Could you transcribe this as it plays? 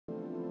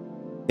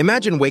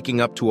Imagine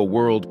waking up to a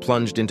world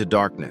plunged into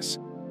darkness.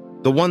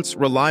 The once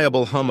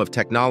reliable hum of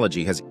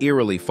technology has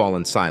eerily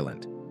fallen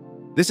silent.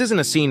 This isn't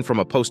a scene from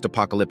a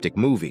post-apocalyptic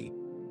movie.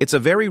 It's a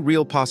very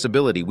real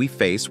possibility we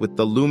face with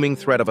the looming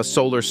threat of a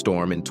solar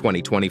storm in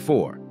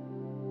 2024.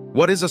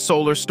 What is a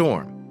solar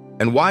storm,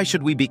 and why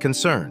should we be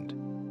concerned?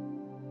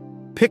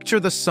 Picture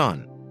the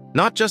sun,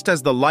 not just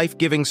as the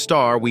life-giving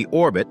star we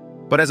orbit,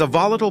 but as a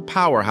volatile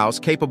powerhouse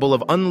capable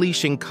of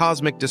unleashing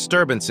cosmic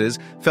disturbances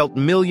felt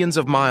millions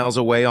of miles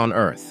away on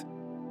Earth.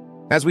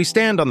 As we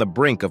stand on the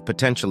brink of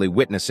potentially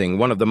witnessing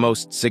one of the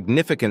most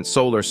significant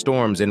solar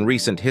storms in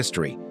recent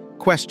history,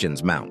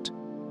 questions mount.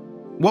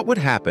 What would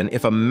happen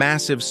if a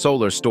massive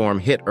solar storm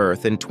hit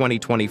Earth in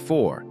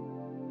 2024?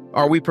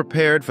 Are we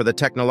prepared for the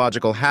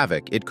technological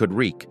havoc it could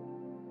wreak?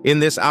 In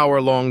this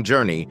hour-long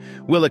journey,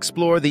 we'll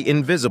explore the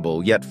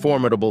invisible yet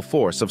formidable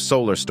force of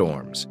solar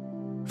storms.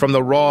 From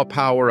the raw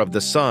power of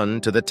the sun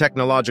to the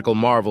technological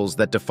marvels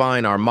that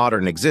define our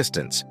modern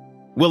existence,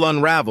 we'll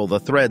unravel the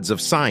threads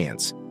of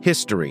science,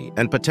 history,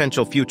 and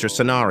potential future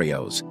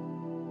scenarios.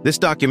 This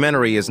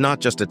documentary is not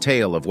just a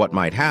tale of what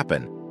might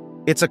happen.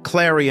 It's a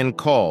clarion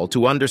call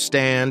to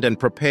understand and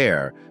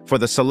prepare for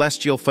the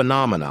celestial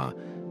phenomena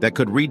that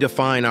could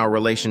redefine our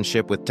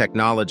relationship with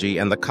technology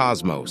and the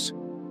cosmos.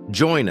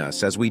 Join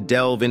us as we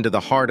delve into the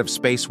heart of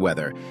space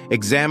weather,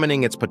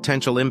 examining its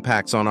potential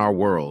impacts on our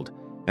world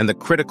and the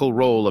critical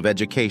role of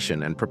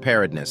education and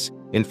preparedness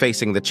in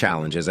facing the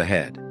challenges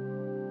ahead.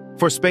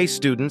 For space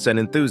students and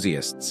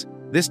enthusiasts,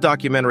 this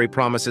documentary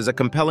promises a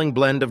compelling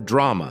blend of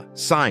drama,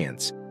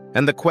 science,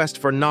 and the quest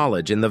for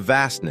knowledge in the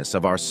vastness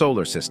of our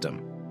solar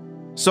system.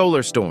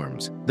 Solar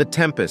storms, the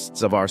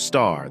tempests of our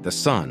star, the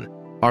sun,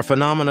 are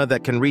phenomena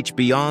that can reach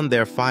beyond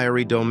their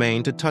fiery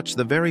domain to touch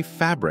the very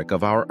fabric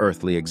of our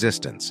earthly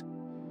existence.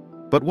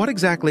 But what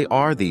exactly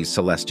are these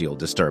celestial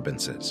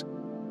disturbances?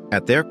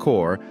 At their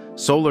core,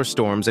 solar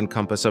storms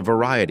encompass a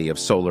variety of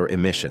solar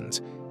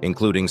emissions,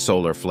 including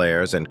solar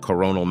flares and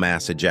coronal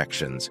mass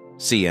ejections,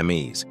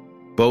 CMEs,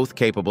 both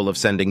capable of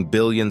sending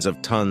billions of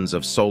tons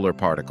of solar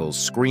particles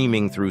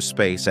screaming through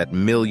space at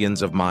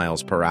millions of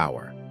miles per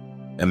hour.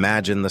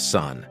 Imagine the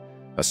sun,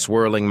 a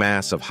swirling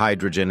mass of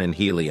hydrogen and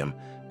helium,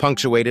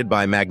 punctuated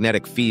by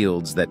magnetic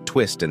fields that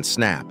twist and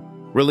snap,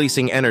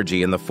 releasing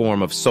energy in the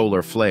form of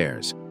solar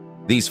flares.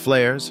 These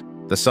flares,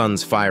 the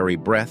sun's fiery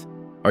breath,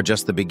 are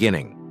just the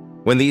beginning.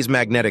 When these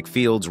magnetic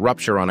fields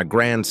rupture on a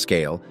grand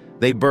scale,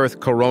 they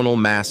birth coronal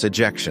mass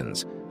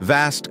ejections,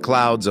 vast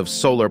clouds of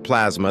solar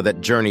plasma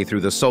that journey through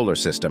the solar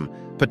system,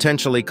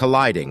 potentially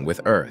colliding with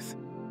Earth.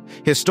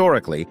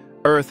 Historically,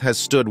 Earth has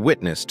stood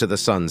witness to the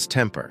sun's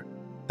temper.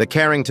 The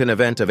Carrington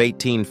Event of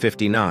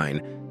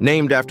 1859,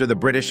 named after the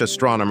British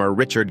astronomer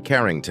Richard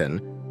Carrington,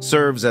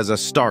 serves as a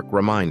stark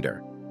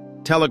reminder.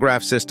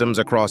 Telegraph systems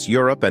across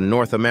Europe and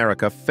North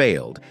America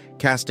failed,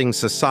 casting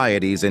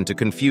societies into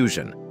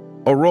confusion.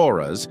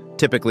 Auroras,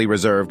 typically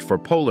reserved for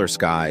polar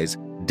skies,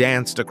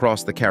 danced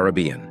across the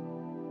Caribbean.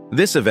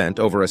 This event,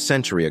 over a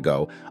century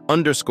ago,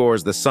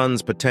 underscores the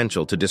sun's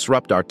potential to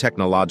disrupt our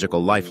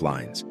technological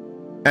lifelines.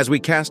 As we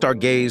cast our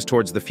gaze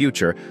towards the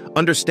future,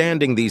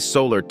 understanding these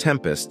solar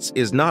tempests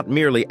is not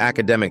merely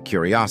academic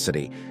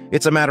curiosity,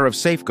 it's a matter of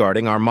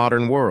safeguarding our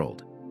modern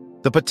world.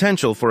 The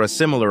potential for a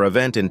similar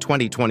event in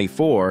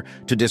 2024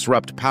 to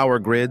disrupt power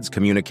grids,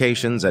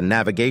 communications, and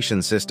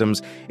navigation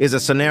systems is a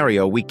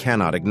scenario we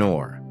cannot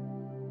ignore.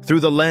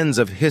 Through the lens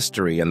of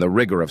history and the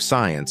rigor of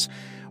science,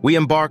 we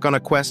embark on a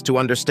quest to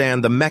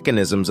understand the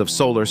mechanisms of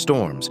solar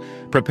storms,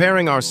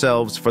 preparing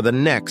ourselves for the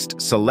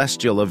next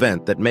celestial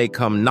event that may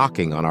come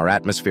knocking on our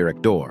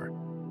atmospheric door.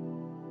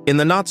 In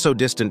the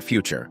not-so-distant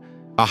future,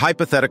 a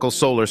hypothetical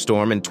solar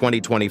storm in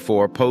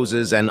 2024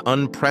 poses an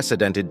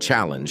unprecedented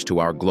challenge to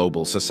our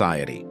global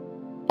society.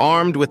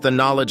 Armed with the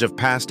knowledge of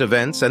past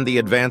events and the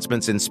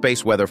advancements in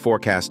space weather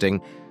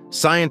forecasting,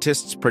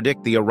 scientists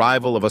predict the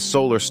arrival of a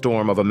solar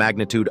storm of a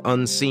magnitude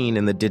unseen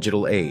in the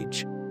digital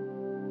age.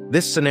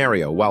 This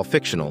scenario, while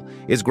fictional,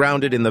 is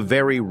grounded in the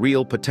very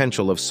real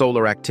potential of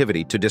solar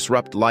activity to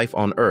disrupt life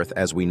on Earth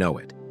as we know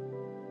it.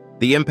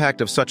 The impact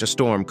of such a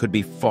storm could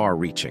be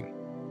far-reaching.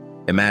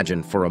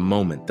 Imagine for a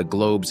moment the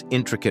globe's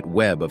intricate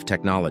web of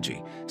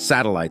technology,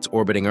 satellites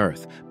orbiting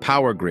Earth,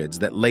 power grids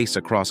that lace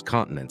across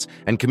continents,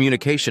 and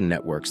communication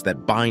networks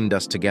that bind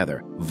us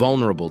together,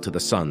 vulnerable to the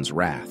sun's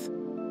wrath.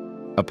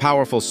 A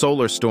powerful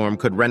solar storm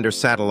could render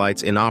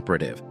satellites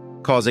inoperative,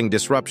 causing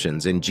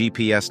disruptions in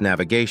GPS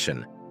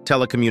navigation,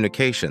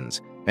 telecommunications,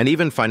 and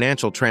even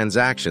financial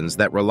transactions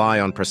that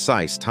rely on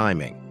precise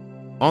timing.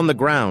 On the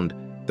ground,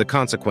 the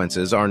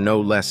consequences are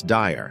no less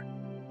dire.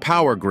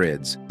 Power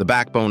grids, the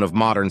backbone of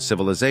modern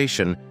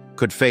civilization,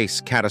 could face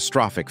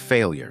catastrophic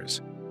failures.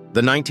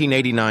 The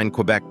 1989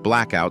 Quebec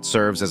blackout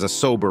serves as a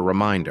sober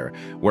reminder,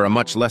 where a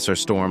much lesser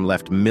storm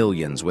left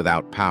millions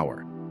without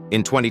power.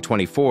 In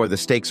 2024, the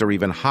stakes are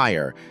even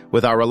higher,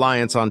 with our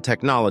reliance on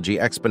technology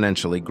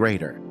exponentially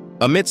greater.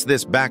 Amidst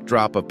this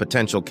backdrop of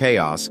potential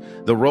chaos,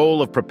 the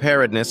role of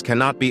preparedness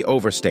cannot be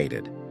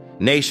overstated.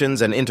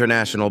 Nations and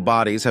international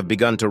bodies have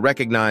begun to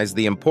recognize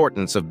the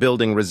importance of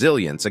building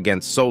resilience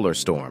against solar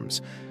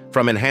storms.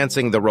 From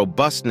enhancing the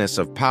robustness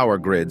of power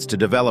grids to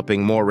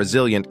developing more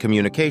resilient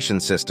communication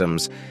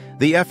systems,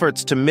 the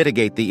efforts to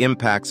mitigate the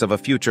impacts of a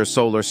future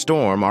solar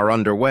storm are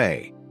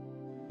underway.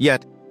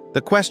 Yet,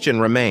 the question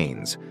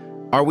remains,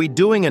 are we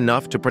doing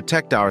enough to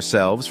protect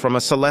ourselves from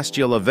a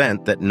celestial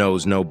event that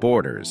knows no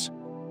borders?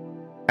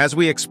 As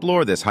we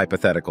explore this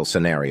hypothetical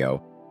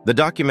scenario, the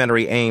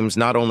documentary aims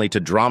not only to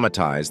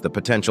dramatize the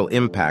potential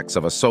impacts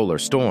of a solar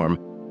storm,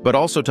 but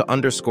also to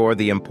underscore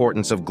the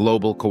importance of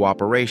global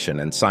cooperation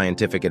and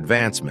scientific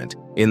advancement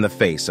in the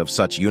face of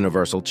such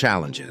universal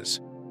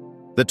challenges.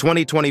 The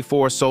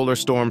 2024 solar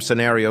storm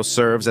scenario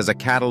serves as a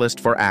catalyst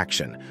for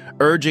action,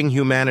 urging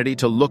humanity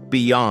to look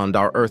beyond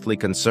our earthly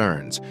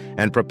concerns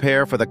and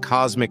prepare for the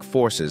cosmic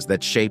forces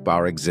that shape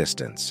our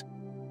existence.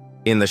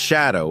 In the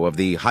shadow of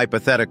the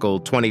hypothetical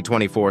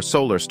 2024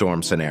 solar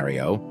storm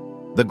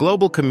scenario, the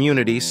global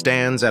community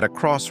stands at a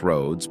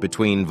crossroads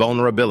between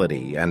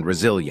vulnerability and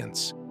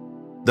resilience.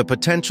 The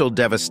potential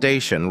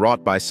devastation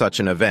wrought by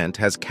such an event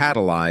has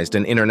catalyzed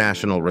an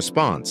international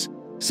response,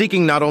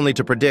 seeking not only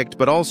to predict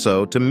but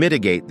also to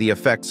mitigate the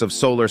effects of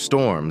solar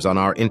storms on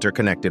our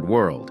interconnected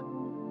world.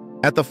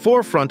 At the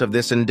forefront of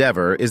this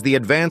endeavor is the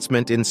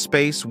advancement in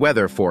space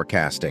weather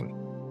forecasting.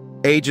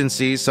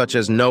 Agencies such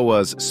as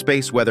NOAA's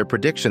Space Weather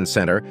Prediction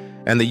Center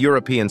and the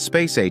European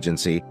Space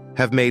Agency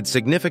have made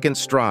significant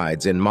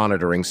strides in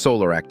monitoring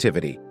solar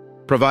activity,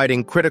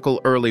 providing critical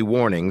early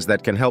warnings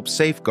that can help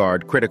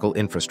safeguard critical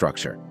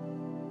infrastructure.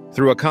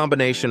 Through a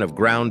combination of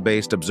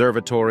ground-based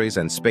observatories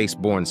and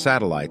space-borne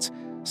satellites,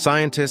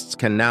 scientists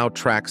can now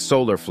track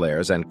solar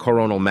flares and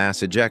coronal mass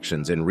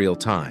ejections in real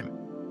time,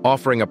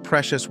 offering a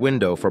precious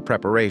window for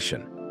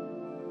preparation.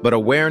 But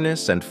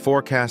awareness and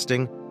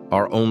forecasting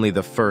are only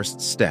the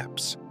first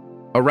steps.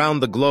 Around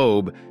the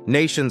globe,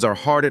 nations are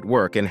hard at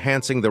work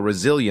enhancing the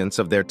resilience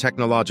of their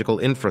technological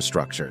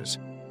infrastructures.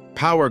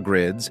 Power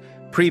grids,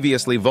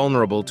 previously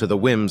vulnerable to the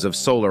whims of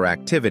solar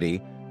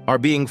activity, are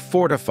being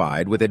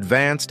fortified with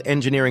advanced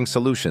engineering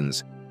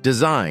solutions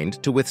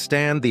designed to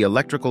withstand the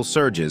electrical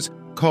surges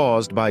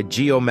caused by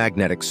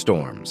geomagnetic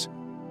storms.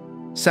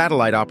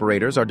 Satellite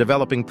operators are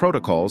developing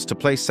protocols to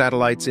place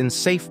satellites in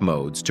safe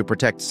modes to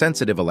protect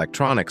sensitive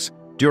electronics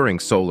during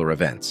solar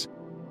events.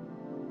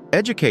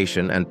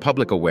 Education and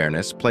public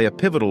awareness play a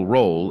pivotal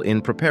role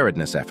in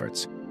preparedness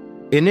efforts.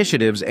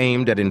 Initiatives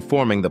aimed at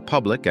informing the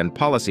public and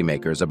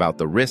policymakers about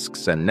the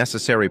risks and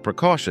necessary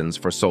precautions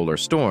for solar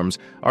storms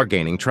are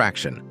gaining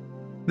traction.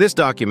 This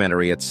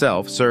documentary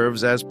itself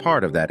serves as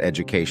part of that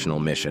educational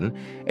mission,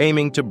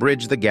 aiming to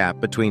bridge the gap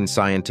between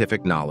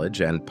scientific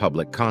knowledge and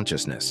public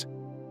consciousness.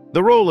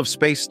 The role of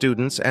space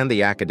students and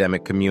the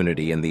academic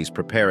community in these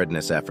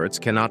preparedness efforts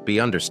cannot be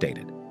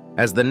understated.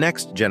 As the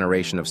next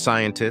generation of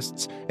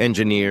scientists,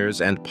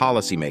 engineers, and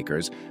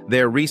policymakers,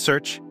 their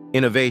research,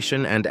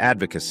 innovation, and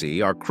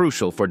advocacy are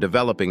crucial for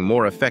developing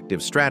more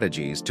effective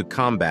strategies to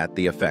combat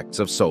the effects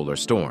of solar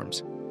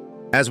storms.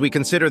 As we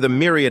consider the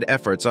myriad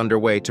efforts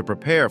underway to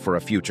prepare for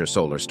a future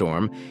solar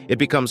storm, it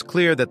becomes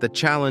clear that the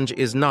challenge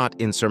is not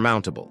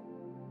insurmountable.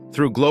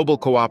 Through global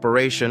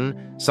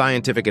cooperation,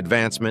 scientific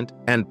advancement,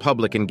 and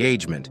public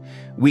engagement,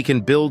 we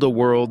can build a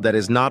world that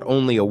is not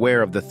only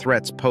aware of the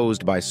threats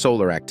posed by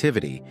solar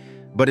activity,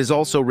 but is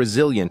also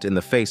resilient in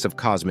the face of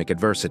cosmic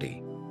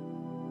adversity.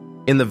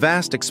 In the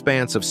vast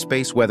expanse of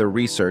space weather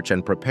research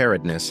and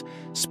preparedness,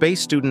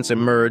 space students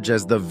emerge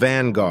as the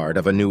vanguard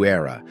of a new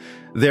era.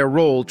 Their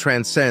role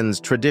transcends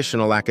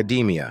traditional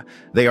academia.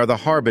 They are the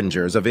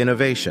harbingers of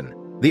innovation,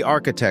 the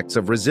architects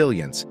of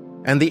resilience,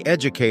 and the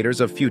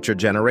educators of future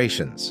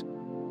generations.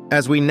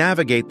 As we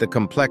navigate the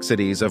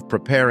complexities of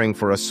preparing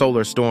for a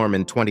solar storm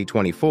in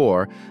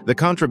 2024, the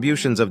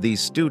contributions of these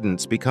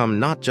students become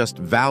not just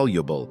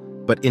valuable,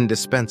 but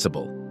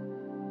indispensable.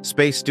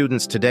 Space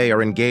students today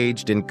are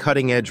engaged in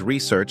cutting-edge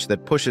research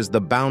that pushes the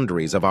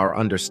boundaries of our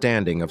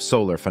understanding of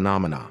solar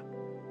phenomena.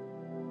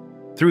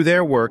 Through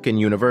their work in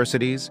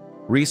universities,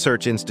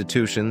 research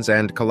institutions,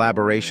 and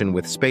collaboration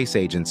with space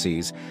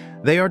agencies,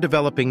 they are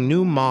developing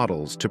new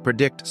models to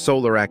predict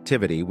solar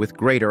activity with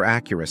greater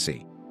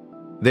accuracy.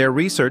 Their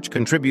research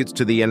contributes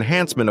to the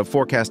enhancement of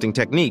forecasting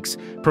techniques,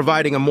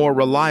 providing a more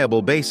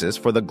reliable basis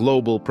for the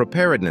global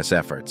preparedness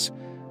efforts.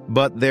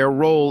 But their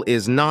role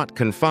is not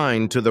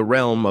confined to the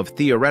realm of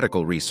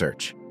theoretical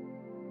research.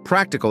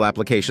 Practical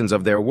applications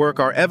of their work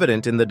are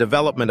evident in the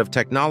development of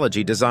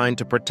technology designed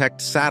to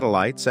protect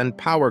satellites and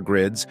power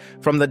grids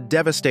from the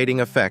devastating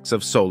effects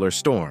of solar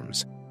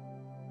storms.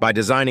 By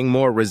designing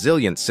more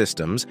resilient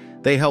systems,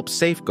 they help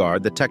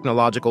safeguard the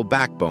technological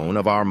backbone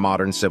of our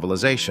modern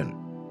civilization.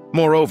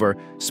 Moreover,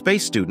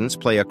 space students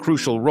play a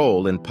crucial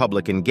role in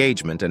public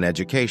engagement and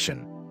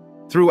education.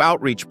 Through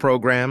outreach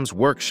programs,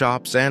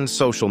 workshops, and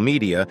social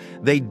media,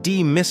 they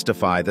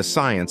demystify the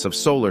science of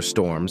solar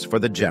storms for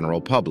the general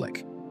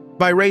public.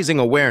 By raising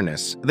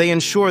awareness, they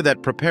ensure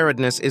that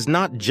preparedness is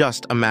not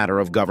just a matter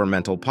of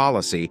governmental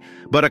policy,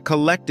 but a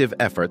collective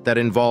effort that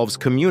involves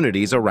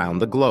communities around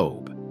the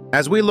globe.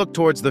 As we look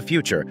towards the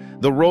future,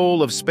 the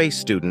role of space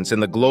students in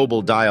the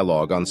global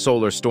dialogue on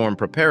solar storm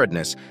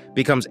preparedness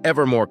becomes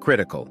ever more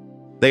critical.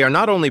 They are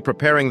not only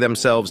preparing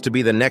themselves to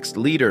be the next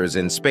leaders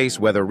in space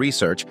weather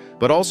research,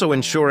 but also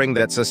ensuring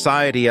that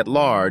society at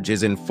large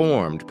is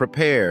informed,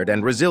 prepared,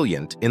 and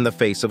resilient in the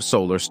face of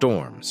solar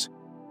storms.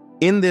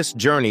 In this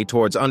journey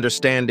towards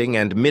understanding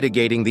and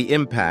mitigating the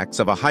impacts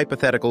of a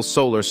hypothetical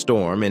solar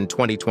storm in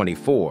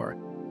 2024,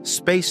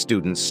 space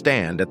students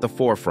stand at the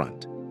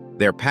forefront.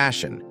 Their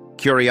passion,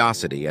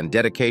 curiosity, and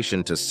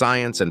dedication to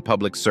science and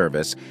public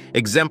service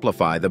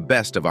exemplify the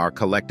best of our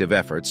collective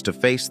efforts to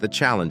face the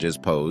challenges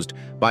posed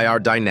by our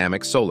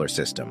dynamic solar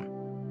system.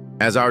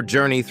 As our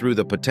journey through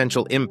the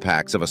potential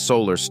impacts of a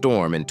solar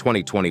storm in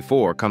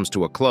 2024 comes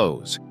to a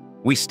close,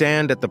 we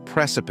stand at the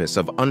precipice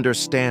of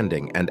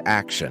understanding and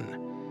action.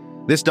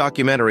 This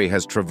documentary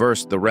has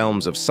traversed the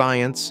realms of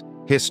science,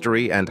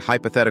 history, and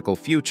hypothetical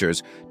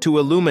futures to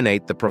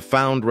illuminate the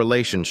profound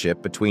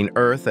relationship between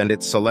Earth and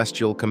its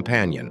celestial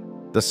companion,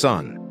 the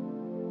Sun.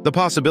 The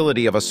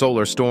possibility of a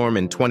solar storm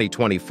in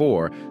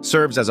 2024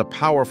 serves as a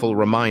powerful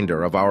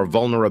reminder of our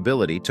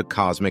vulnerability to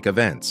cosmic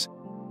events.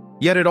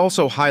 Yet it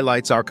also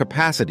highlights our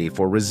capacity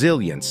for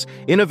resilience,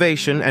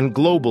 innovation, and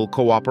global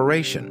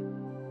cooperation.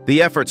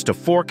 The efforts to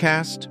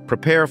forecast,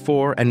 prepare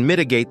for, and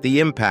mitigate the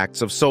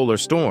impacts of solar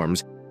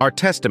storms are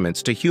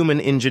testaments to human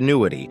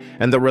ingenuity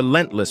and the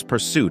relentless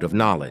pursuit of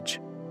knowledge.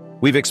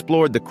 We've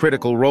explored the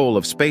critical role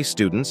of space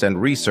students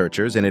and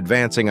researchers in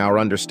advancing our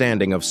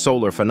understanding of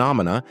solar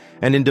phenomena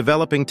and in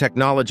developing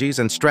technologies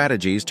and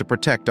strategies to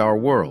protect our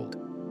world.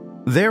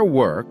 Their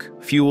work,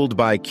 fueled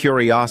by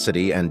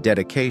curiosity and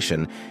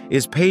dedication,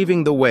 is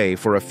paving the way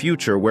for a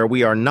future where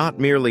we are not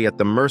merely at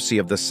the mercy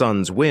of the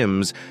sun's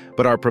whims,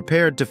 but are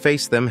prepared to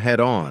face them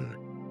head-on.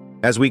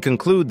 As we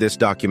conclude this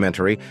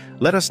documentary,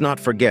 let us not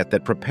forget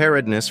that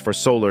preparedness for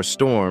solar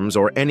storms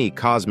or any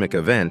cosmic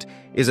event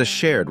is a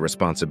shared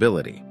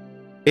responsibility.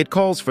 It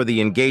calls for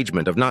the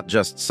engagement of not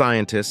just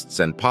scientists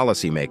and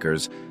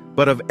policymakers,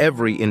 but of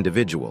every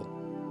individual.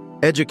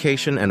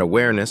 Education and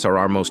awareness are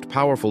our most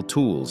powerful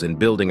tools in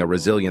building a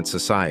resilient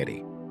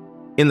society.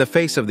 In the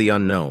face of the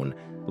unknown,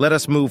 let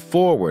us move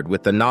forward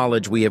with the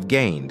knowledge we have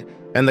gained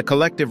and the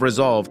collective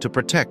resolve to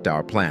protect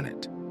our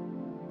planet.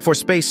 For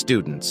space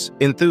students,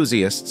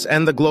 enthusiasts,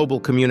 and the global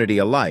community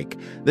alike,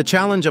 the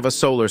challenge of a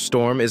solar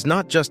storm is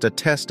not just a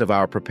test of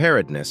our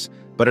preparedness,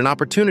 but an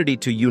opportunity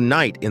to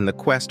unite in the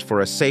quest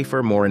for a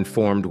safer, more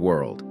informed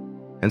world.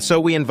 And so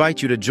we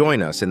invite you to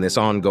join us in this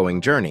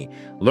ongoing journey,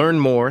 learn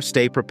more,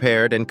 stay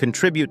prepared, and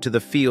contribute to the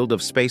field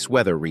of space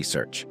weather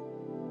research.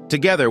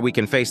 Together, we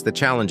can face the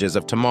challenges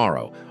of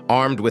tomorrow,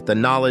 armed with the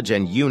knowledge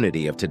and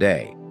unity of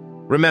today.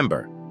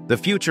 Remember, the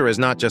future is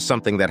not just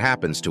something that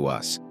happens to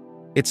us.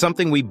 It's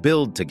something we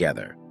build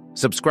together.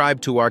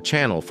 Subscribe to our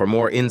channel for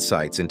more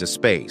insights into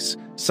space,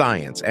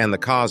 science, and the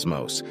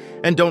cosmos.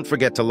 And don't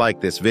forget to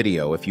like this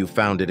video if you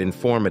found it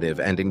informative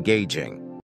and engaging.